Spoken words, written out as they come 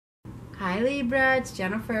Hi Libra, it's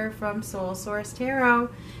Jennifer from Soul Source Tarot,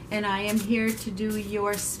 and I am here to do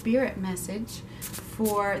your spirit message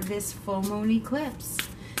for this full moon eclipse.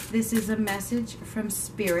 This is a message from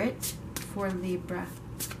Spirit for Libra.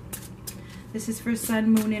 This is for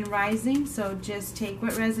Sun, Moon, and Rising, so just take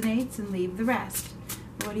what resonates and leave the rest.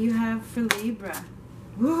 What do you have for Libra?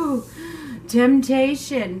 Woo!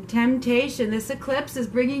 Temptation. Temptation. This eclipse is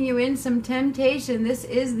bringing you in some temptation. This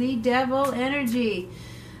is the devil energy.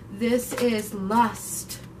 This is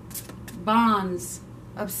lust, bonds,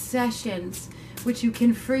 obsessions, which you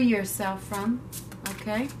can free yourself from,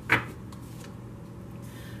 okay?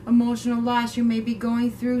 Emotional loss. You may be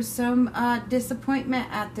going through some disappointment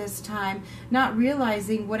at this time, not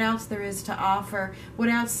realizing what else there is to offer, what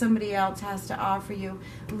else somebody else has to offer you.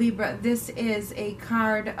 Libra, this is a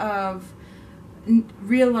card of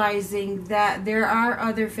realizing that there are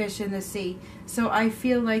other fish in the sea. So I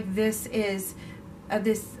feel like this is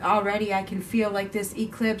already I can feel like this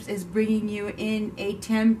eclipse is bringing you in a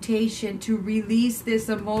temptation to release this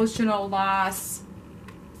emotional loss.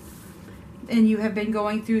 And you have been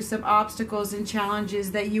going through some obstacles and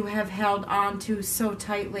challenges that you have held on to so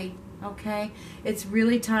tightly, okay? It's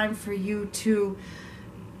really time for you to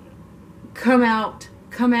come out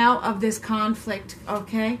of this conflict,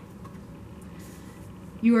 okay?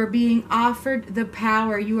 You are being offered the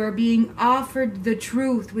power. You are being offered the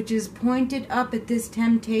truth, which is pointed up at this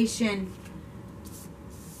temptation.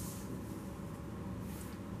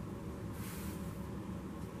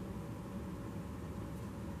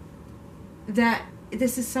 That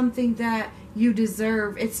this is something that you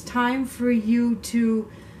deserve. It's time for you to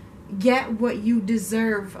get what you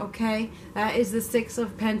deserve, okay? That is the Six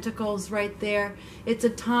of Pentacles right there. It's a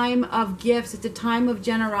time of gifts. It's a time of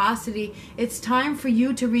generosity. It's time for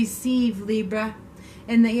you to receive, Libra.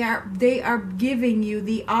 And they are giving you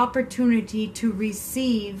the opportunity to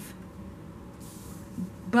receive.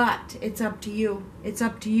 But it's up to you. It's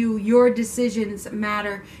up to you. Your decisions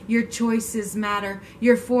matter. Your choices matter.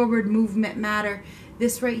 Your forward movement matter.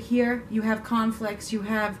 This right here, you have conflicts. You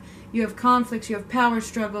have conflicts. You have power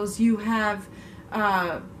struggles. You have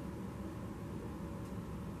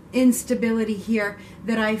instability here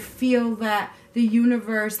that I feel that the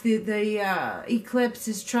universe, the eclipse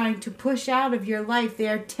is trying to push out of your life. They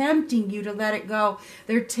are tempting you to let it go.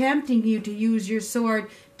 They're tempting you to use your sword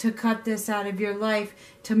to cut this out of your life,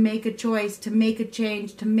 to make a choice, to make a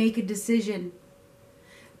change, to make a decision,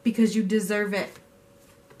 because you deserve it.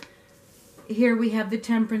 Here we have the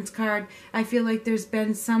Temperance card. I feel like there's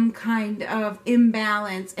been some kind of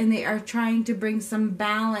imbalance, and they are trying to bring some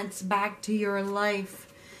balance back to your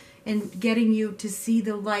life and getting you to see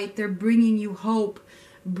the light. They're bringing you hope,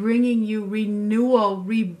 bringing you renewal,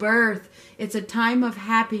 rebirth. It's a time of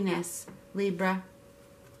happiness, Libra,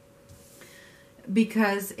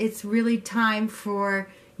 because it's really time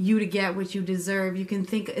for you to get what you deserve. You can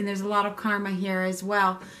think, and there's a lot of karma here as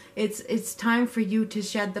well. It's time for you to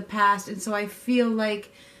shed the past. And so I feel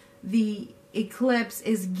like the eclipse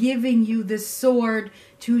is giving you the sword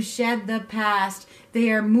to shed the past.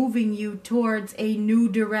 They are moving you towards a new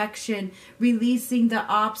direction, releasing the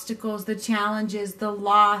obstacles, the challenges, the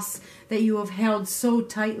loss that you have held so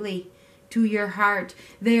tightly to your heart.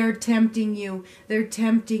 They are tempting you. They're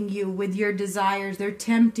tempting you with your desires. They're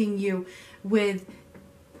tempting you with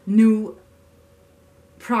new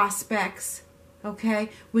prospects, okay?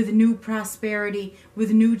 With new prosperity,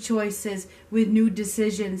 with new choices, with new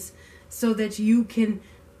decisions, so that you can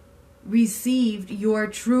receive your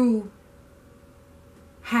true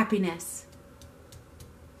happiness,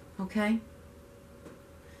 okay?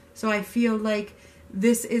 So I feel like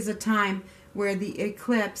this is a time where the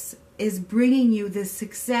eclipse is bringing you the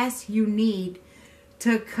success you need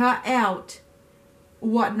to cut out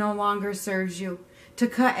what no longer serves you, to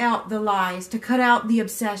cut out the lies, to cut out the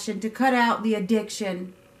obsession, to cut out the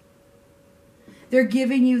addiction. They're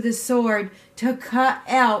giving you the sword to cut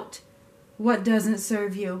out what doesn't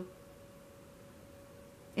serve you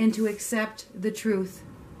and to accept the truth.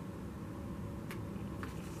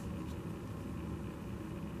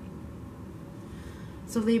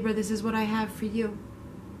 So Libra, this is what I have for you.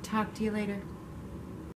 Talk to you later.